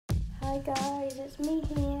Hi guys, it's me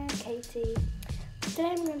here, Katie. Today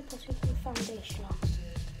I'm going to put some foundation on.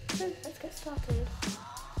 So let's get started.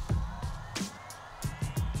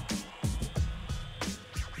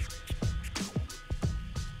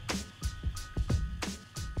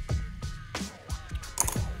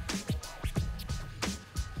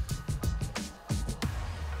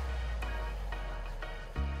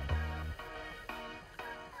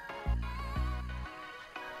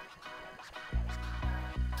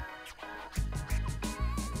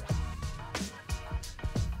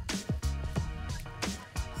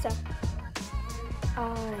 So, I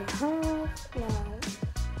have now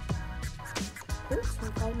put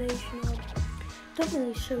some foundation on. Don't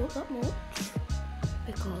really show up that much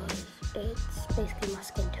because it's basically my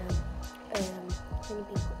skin tone. Going to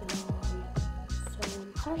be putting on some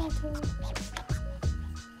highlighter.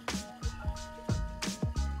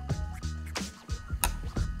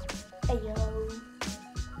 Ayo.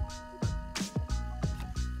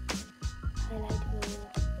 Highlighter.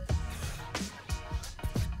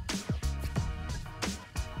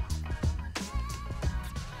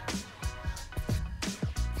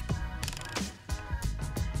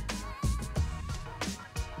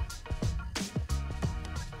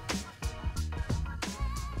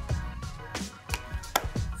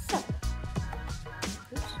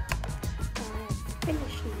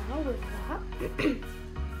 Finished now with that.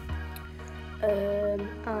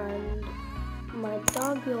 And my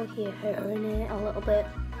dog, you'll hear her in it a little bit.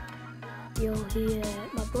 You'll hear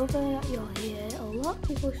my brother, you'll hear a lot of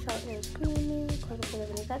people shouting and screaming because I'm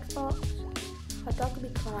playing his Xbox. My dog will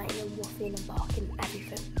be crying and woofing and barking and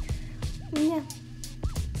everything. Yeah.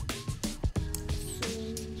 So,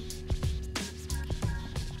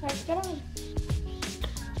 let's get on.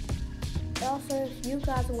 Also, if you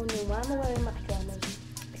guys are wondering why I'm wearing my pajamas,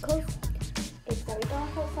 because it's very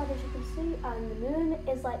dark outside as you can see, and the moon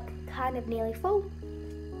is like kind of nearly full.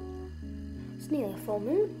 It's nearly a full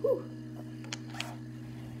moon. Whew.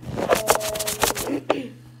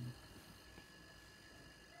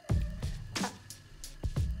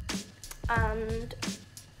 And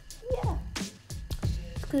yeah,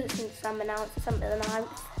 because it's in December now, it's December the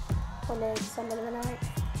 9th, on December the 9th.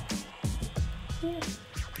 Yeah.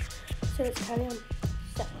 So let's carry on.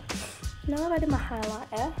 So now I've added my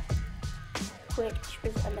highlighter, which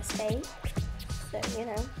was a mistake. So you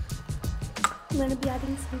know, I'm going to be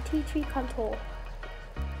adding some tea tree contour.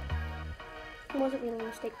 It wasn't really a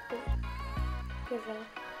mistake, but it was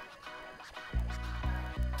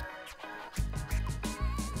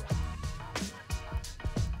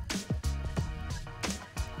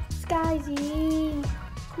Skyzy,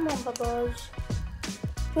 come on, Bubbles.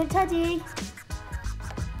 You want Teddy?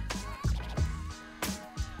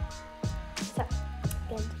 So,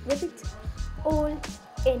 again, rub it all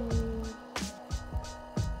in.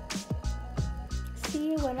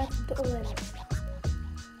 See when I put it all in.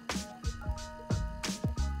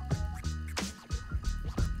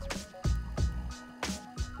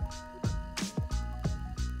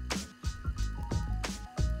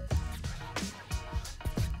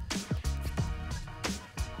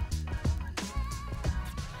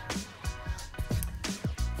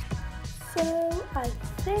 So I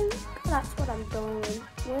think that's what I'm done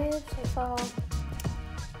with so far.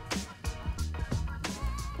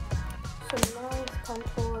 Some nice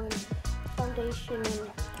contour and foundation and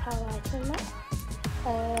highlighter and that.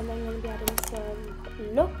 I'm going to be adding some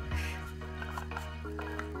Lush.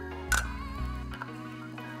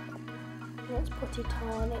 Let's put it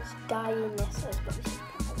on. It's dyeing this as but this is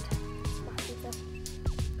perfect.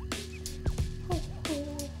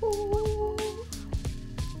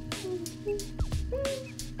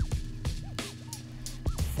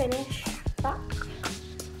 Finish that.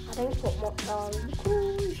 I don't put much on.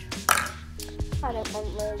 I don't want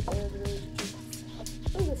loads.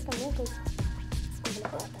 Oh, there's some nipples.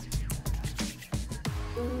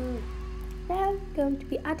 Now I'm going to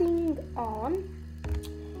be adding on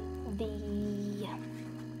the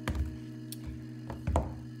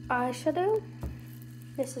eyeshadow.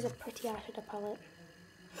 This is a pretty eyeshadow palette.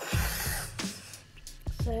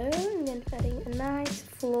 So I'm going to be adding a nice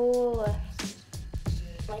flawless,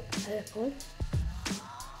 like purple.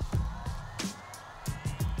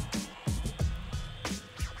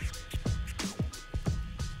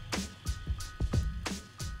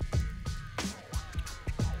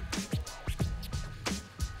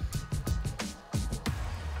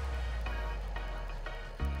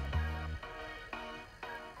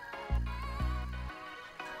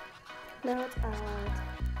 Now let's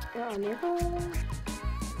add it on your hand.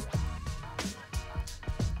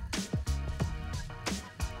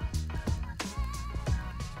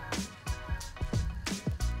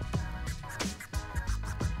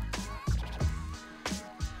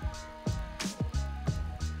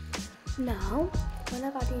 Now,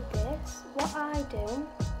 whenever I do this, what I do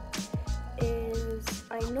is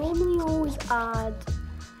I normally always add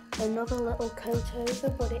another little coat over,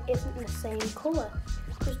 but it isn't the same colour.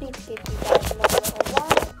 Just need to give you guys another little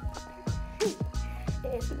while.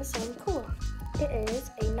 It isn't the same colour. It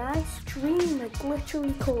is a nice dreamer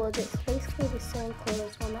glittery colour that's basically the same colour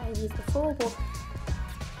as one that I used before, but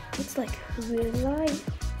it's like really light.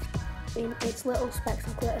 I mean, it's little specks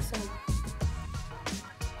of glitter, so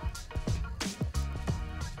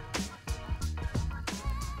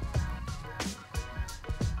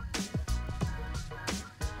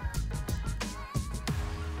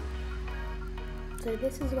so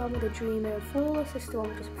this is the one with the Dreamer and Flawless, this is the one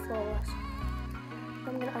with just Flawless.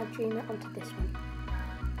 I'm going to add Dreamer onto this one.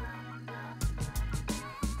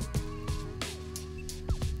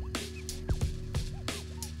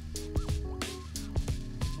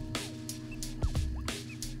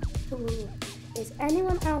 Ooh. Is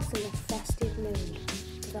anyone else in a festive mood?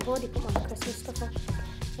 Because I've already put my Christmas stuff on.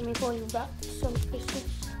 And we've already wrapped some Christmas.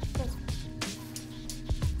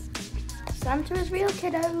 Santa is real,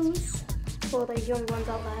 kiddos. For those young ones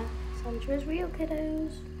out there, Santa is real,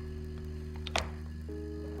 kiddos.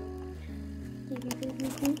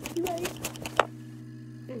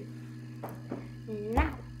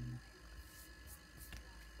 Now,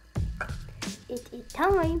 it is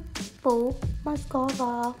time for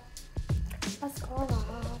mascara. Mascara.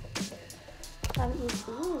 I've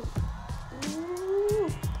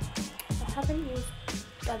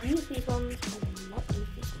used these ones and not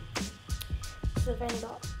used these ones. So I've only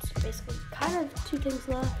got basically kind of two things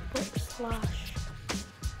left, but slash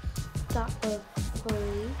that were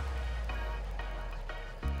free.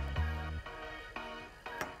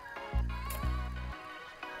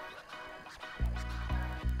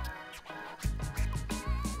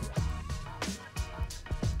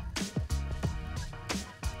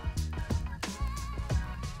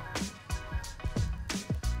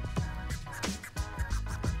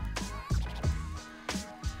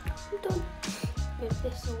 Done with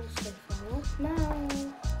this all so far. Now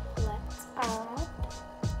let's add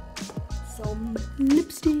some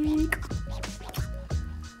lipstick.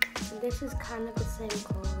 And this is kind of the same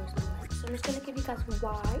colour as my lips. So I'm just going to give you guys a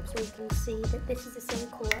wipe so you can see that this is the same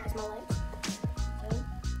colour as my lips.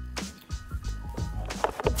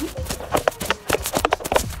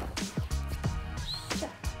 So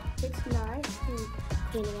it's nice and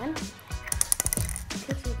clean again.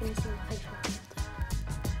 Okay, so you can see my facial.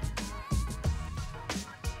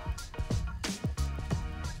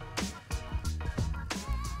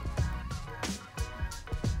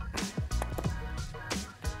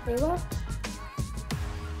 There you are.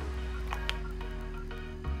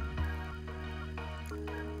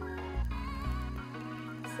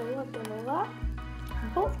 So I've done all that,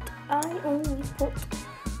 but I always put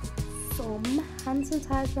some hand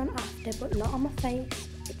sanitizer on after, but not on my face.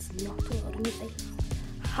 It's not allowed on my face.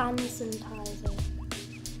 Hand sanitizer.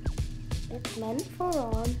 It's meant for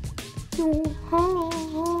on your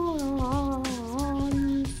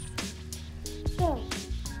hands. So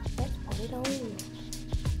let's put it on.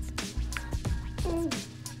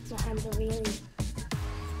 My hands are really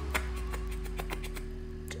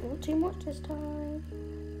not too much this time.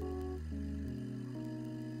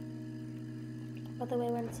 By the way, I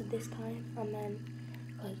went to this time and then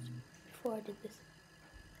because before I did this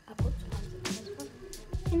I put some hands in this one.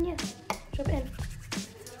 And yeah, drop it in.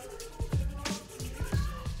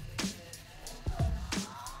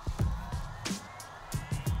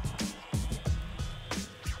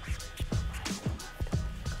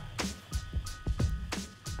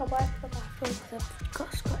 I wiped the bathroom because I've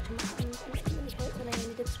got a scratch in my hand and it really hurts, and I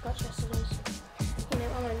only did scratch yesterday, so you know,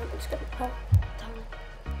 I'm gonna just get the towel.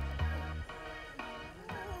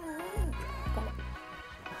 Got it.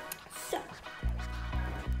 So,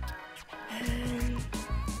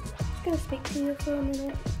 just gonna speak to you for a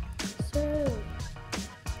minute. So,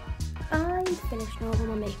 I finished all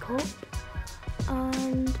my makeup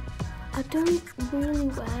and I don't really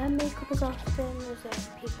wear makeup as often as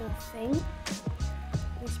people think.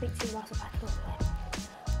 I speak to you whilst I pack it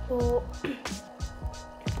away. But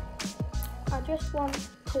I just wanted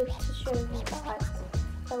to show you guys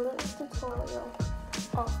a little tutorial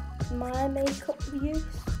of my makeup use,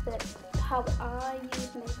 that how I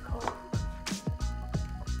use makeup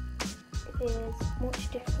is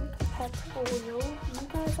much different compared to all you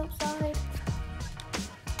guys outside.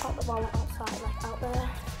 Not the one outside, like out there.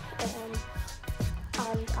 And I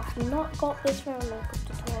have not got this from a makeup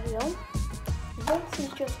tutorial. This is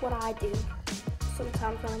just what I do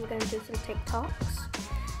sometimes when I'm going to do some TikToks.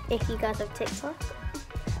 If you guys have TikTok,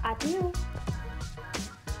 I do.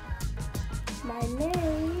 My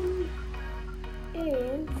name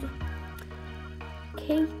is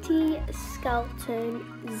Katie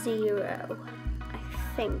Skelton 0.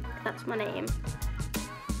 I think that's my name.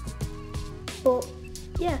 But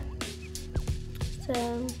yeah,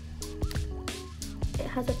 so it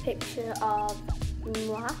has a picture of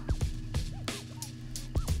moi.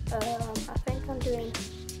 I think I'm doing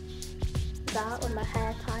that with my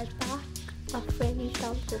hair tied back, my fringe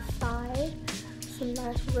down to the side, some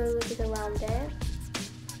nice roses around it,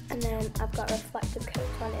 and then I've got a reflective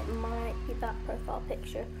coat on. It might be that profile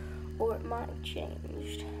picture or it might have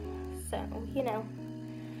changed, so you know.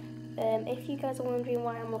 If you guys are wondering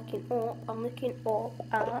why I'm looking up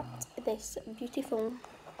at this beautiful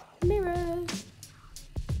mirror.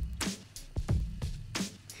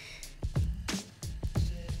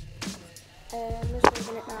 I'm just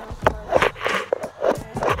moving it now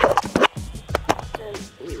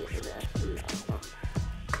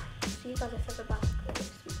so you guys are further back.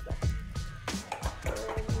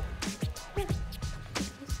 Yeah, you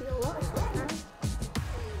can see a lot of stuff now.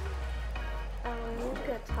 I'm just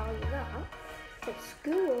going to tell you that at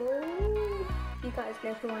school, you guys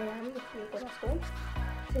know who I am if you go to school.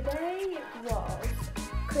 Today was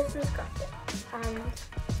Christmas graphic and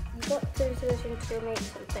you got the decision to make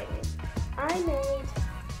something. I made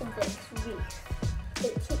this wreath.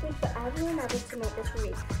 It took me forever and ever to make this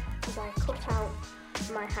wreath because I cut out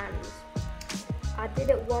my hands. I did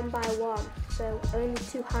it one by one, so only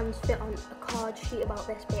 2 hands fit on a card sheet about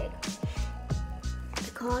this big.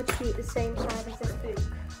 The card sheet the same size as this book,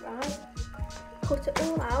 right? Cut it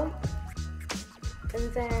all out,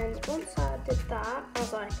 and then once I did that, I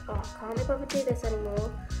was like, oh, I can't be bothered to do this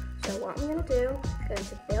anymore. So what I'm going to do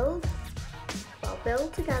is I'll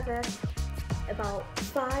build together about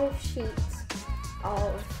 5 sheets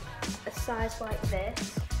of a size like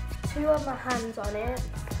this, 2 of my hands on it.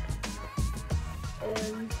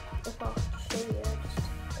 If I'll show you, just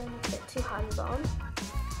only fit 2 hands on.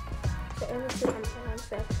 So only 2 hands on,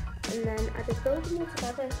 so, and then I just build them all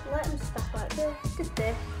together, let them stack like this, did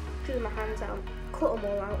this, drew my hands out, cut them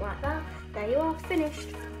all out like that. Now you are finished.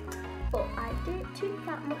 But I didn't take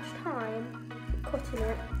that much time cutting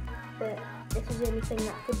it, that this is the only thing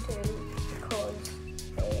that I could do because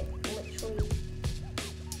it literally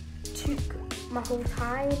took my whole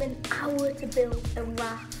time, an hour to build a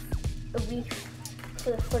wreath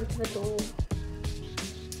for the front of a door.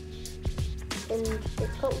 And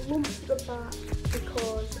it's got lumps at the back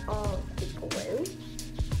because of the glue.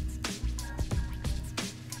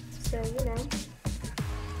 So, you know.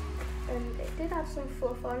 And it did have some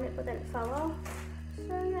fluff on it, but then it fell off.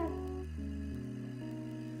 So yeah.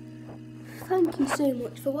 Thank you so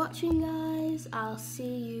much for watching, guys. I'll see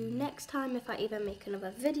you next time if I even make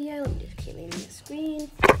another video. Let me just keep moving the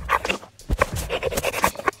screen.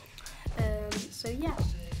 So yeah.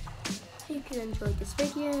 Hope you enjoyed this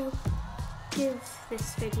video. Give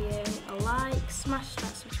this video a like, smash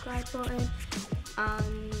that subscribe button,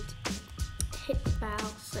 and hit the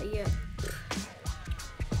bell so you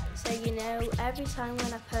know every time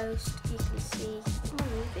when I post you can see my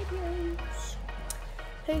new videos.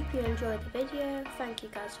 Hope you enjoyed the video. Thank you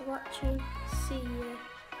guys for watching. See you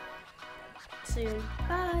soon.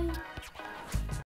 Bye.